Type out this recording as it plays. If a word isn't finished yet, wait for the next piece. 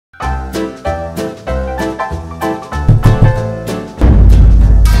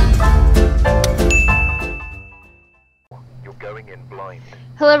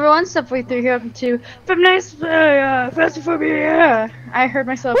Hello everyone, Step43 here, welcome to Phasmophobia. I heard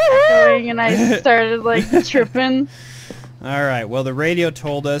myself echoing and I started like tripping. Alright, well the radio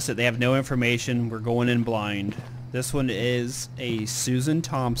told us that they have no information, we're going in blind. This one is a Susan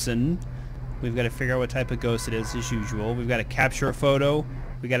Thompson. We've got to figure out what type of ghost it is as usual. We've got to capture a photo,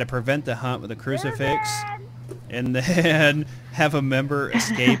 we got to prevent the hunt with a crucifix, and then have a member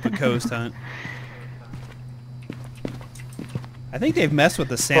escape a ghost hunt. I think they've messed with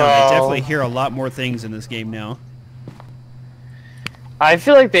the sound. I definitely hear a lot more things in this game now. I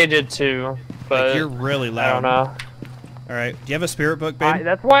feel like they did too, but like you're really loud. I don't know. Alright, do you have a spirit book, babe?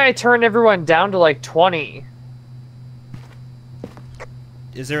 That's why I turned everyone down to like 20.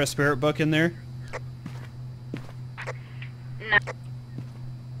 Is there a spirit book in there? No.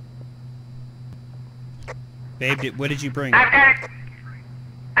 Babe, what did you bring? I've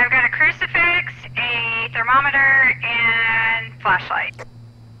got a crucifix, a thermometer, and flashlight.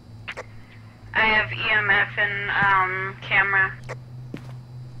 I have EMF and camera.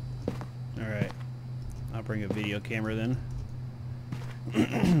 Alright. I'll bring a video camera then.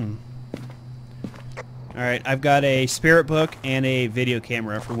 Alright, I've got a spirit book and a video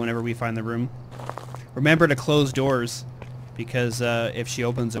camera for whenever we find the room. Remember to close doors, because if she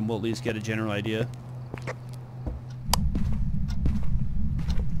opens them, we'll at least get a general idea.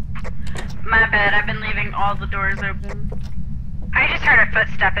 My bad, I've been leaving all the doors open. I just heard a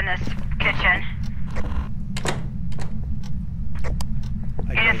footstep in this kitchen.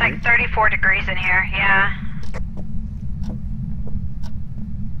 And it's like 34 degrees in here, yeah.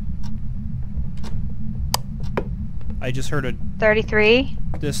 I just heard a... 33?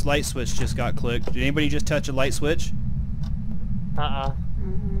 This light switch just got clicked. Did anybody just touch a light switch?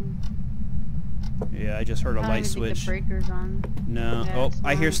 Yeah, I just heard a light switch. The breaker's on. No. Yeah, oh,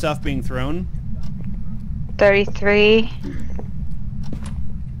 I hear stuff being thrown. 33.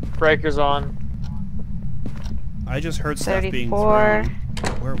 Breaker's on. I just heard stuff 34. being thrown.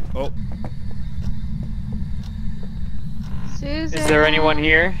 Where? Oh. Susan. Is there anyone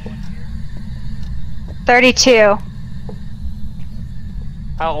here? 32.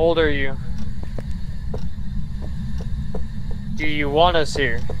 How old are you? Do you want us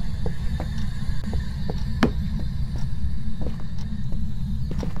here?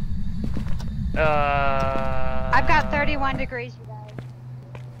 I've got 31 degrees, you guys.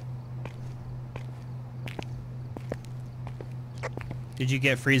 Did you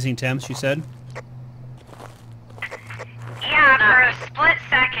get freezing temps, you said? Yeah, for a split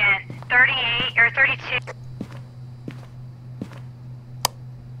second. 38 or 32.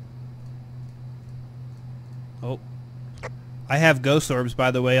 Oh. I have ghost orbs,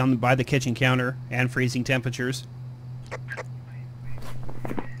 by the way, by the kitchen counter, and freezing temperatures.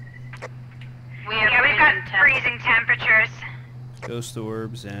 We've got freezing temperatures. Ghost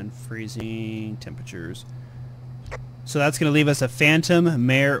orbs and freezing temperatures. So that's going to leave us a Phantom,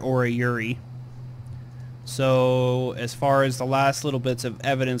 Mare, or a Yuri. So as far as the last little bits of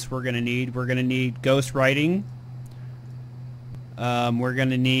evidence we're going to need ghost writing. We're going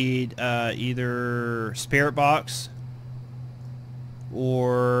to need either Spirit Box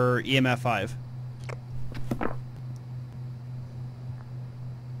or EMF 5.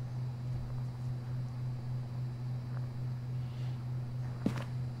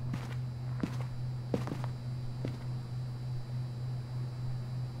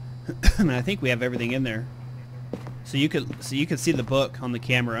 And I think we have everything in there. So you could see the book on the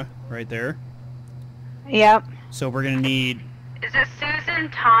camera right there. Yep. So we're gonna need. Is it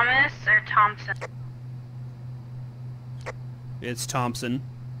Susan Thomas or Thompson? It's Thompson.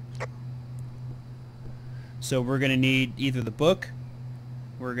 So we're gonna need either the book,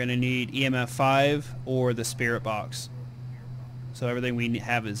 we're gonna need EMF 5, or the spirit box. So everything we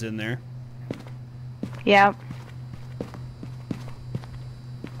have is in there. Yep.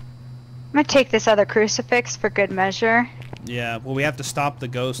 I'm gonna take this other crucifix for good measure. Yeah, well we have to stop the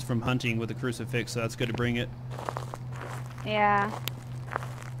ghost from hunting with the crucifix, so that's good to bring it. Yeah.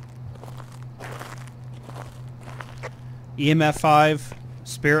 EMF 5,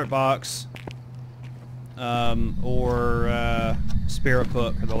 spirit box, or spirit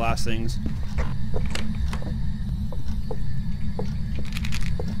book are the last things.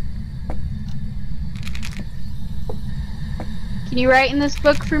 Can you write in this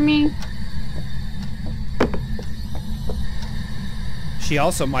book for me? She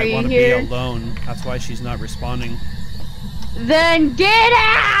also might want to be alone. That's why she's not responding. Then get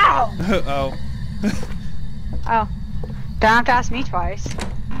out! Oh. Oh. Don't have to ask me twice.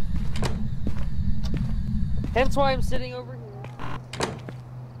 Hence why I'm sitting over here.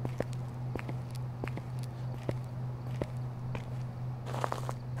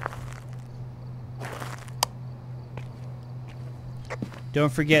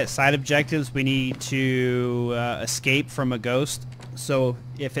 Don't forget, side objectives, we need to escape from a ghost. So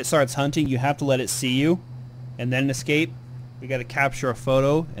if it starts hunting, you have to let it see you and then escape. We got to capture a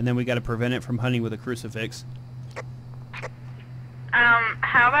photo, and then we got to prevent it from hunting with a crucifix.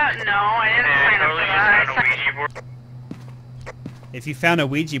 How about no? I didn't sign up for that. If you found a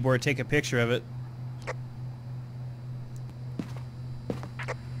Ouija board, take a picture of it.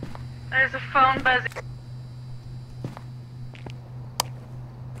 There's a phone buzzing.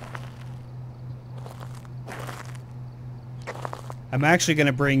 I'm actually going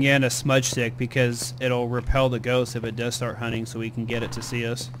to bring in a smudge stick because it'll repel the ghost if it does start hunting, so we can get it to see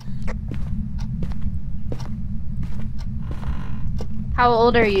us. How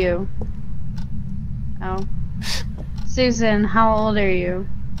old are you? Oh. Susan, how old are you?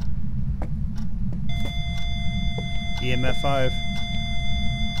 EMF 5.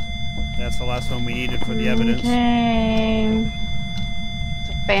 That's the last one we needed for the evidence. Okay. It's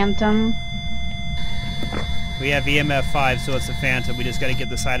a phantom. We have EMF 5, so it's a phantom. We just got to get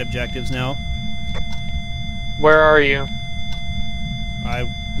the side objectives now. Where are you?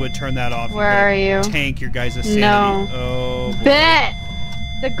 I would turn that off. Where are you? Tank your guys' sanity. No. Oh, boy. Bet!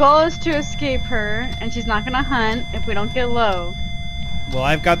 The goal is to escape her, and she's not gonna hunt if we don't get low. Well,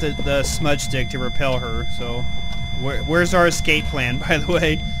 I've got the smudge stick to repel her, so... Where's our escape plan, by the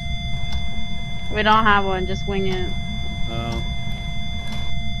way? We don't have one, just wing it. Oh.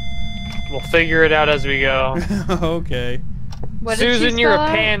 We'll figure it out as we go. Okay. What did she Susan, you're a spell out?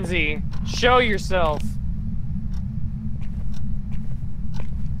 pansy. Show yourself.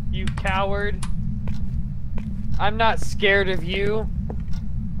 You coward. I'm not scared of you.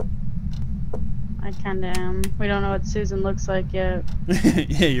 I kinda am. We don't know what Susan looks like yet.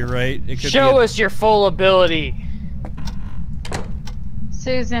 Yeah, you're right. It could Show be us your full ability.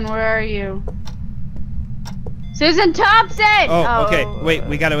 Susan, where are you? Susan Thompson! Oh, okay. Wait,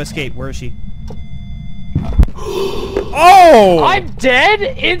 we gotta escape. Where is she? Oh! I'm dead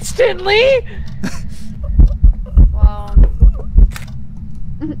instantly? Well...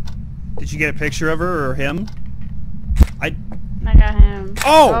 Did you get a picture of her or him? I got him.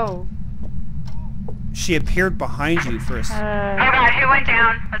 Oh! She appeared behind you for a Oh god, who went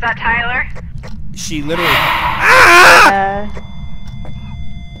down? Was that Tyler? She literally... Ah!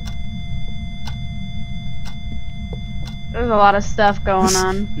 There's a lot of stuff going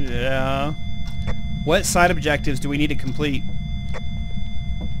on. Yeah. What side objectives do we need to complete?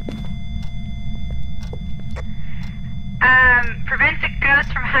 Prevent the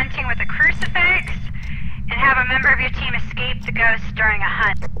ghost from hunting with a crucifix, and have a member of your team escape the ghost during a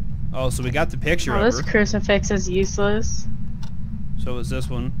hunt. Oh, so we got the picture Oh, of this her. crucifix is useless. So is this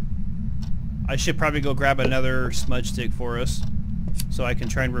one. I should probably go grab another smudge stick for us, so I can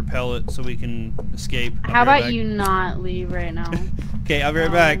try and repel it so we can escape. I'll How be right about back. you not leave right now? Okay, I'll be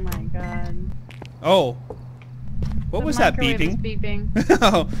right back. Oh my god. Oh. What The was that microwave beeping? is beeping.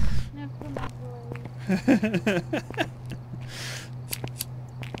 Oh. That's the microwave.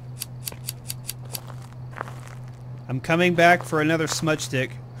 I'm coming back for another smudge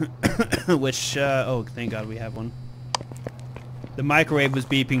stick, which, oh, thank God we have one. The microwave was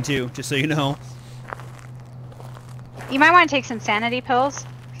beeping too, just so you know. You might want to take some sanity pills.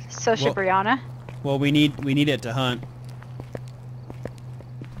 So should Well- Brianna. Well, we need it to hunt.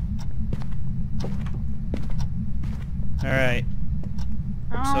 All right.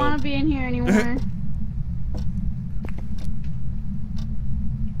 I don't So- want to be in here anymore.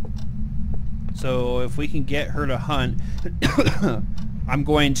 So if we can get her to hunt, I'm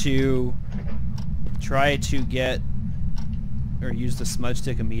going to try to get or use the smudge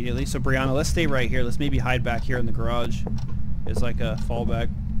stick immediately. So Brianna, let's stay right here. Let's maybe hide back here in the garage. It's like a fallback.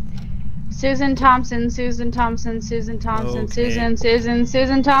 Susan Thompson, Susan Thompson, Susan Thompson, Okay.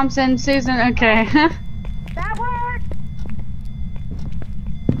 Susan Thompson, Susan. Okay. That worked!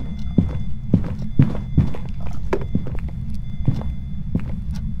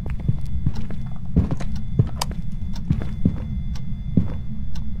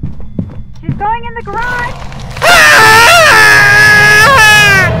 She's going in the garage!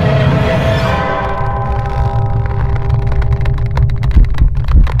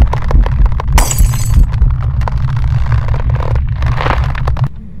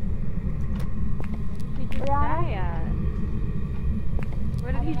 Did you die at?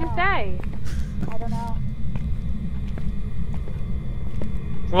 What did he just say? I don't know.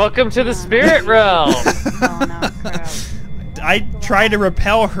 Welcome to the spirit realm. Oh no, crap. I tried to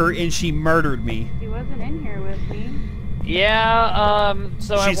repel her and she murdered me. He wasn't in here with me. Yeah,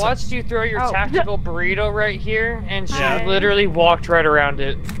 so I She's- watched you throw your Oh. tactical burrito right here, and she Yeah. literally walked right around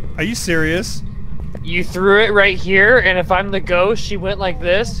it. Are you serious? You threw it right here, and if I'm the ghost, she went like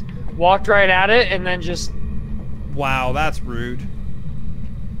this, walked right at it, and then just Wow, that's rude.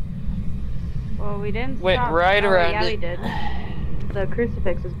 Well, we didn't went stop. right around yeah, it. we did. The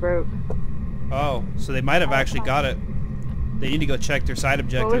crucifix is broke. Oh, so they might have actually got it. They need to go check their side What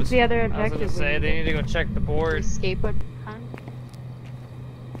was objectives. the other I was objective? gonna say, they need to go check the board. Escape a hunt?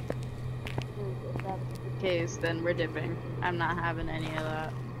 If that's the case, then we're dipping. I'm not having any of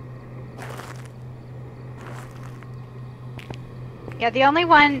that. Yeah, the only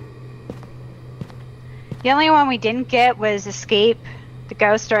one we didn't get was escape the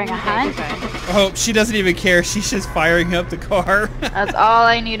ghost during a hunt. Oh, she doesn't even care. She's just firing up the car. That's all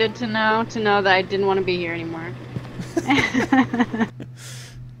I needed to know that I didn't want to be here anymore.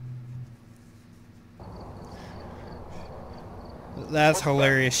 That's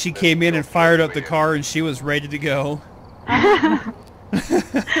hilarious. She came in and fired up the car and she was ready to go.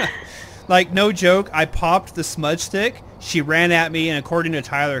 Like, no joke, I popped the smudge stick, she ran at me, and according to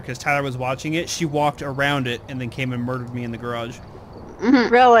Tyler, because Tyler was watching it, she walked around it and then came and murdered me in the garage.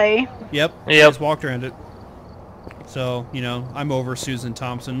 Really? Yep. She Yep. just walked around it. So, you know, I'm over Susan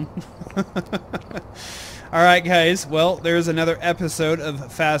Thompson. Alright, guys. Well, there's another episode of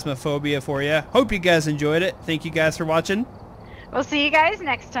Phasmophobia for you. Hope you guys enjoyed it. Thank you guys for watching. We'll see you guys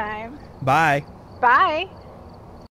next time. Bye. Bye.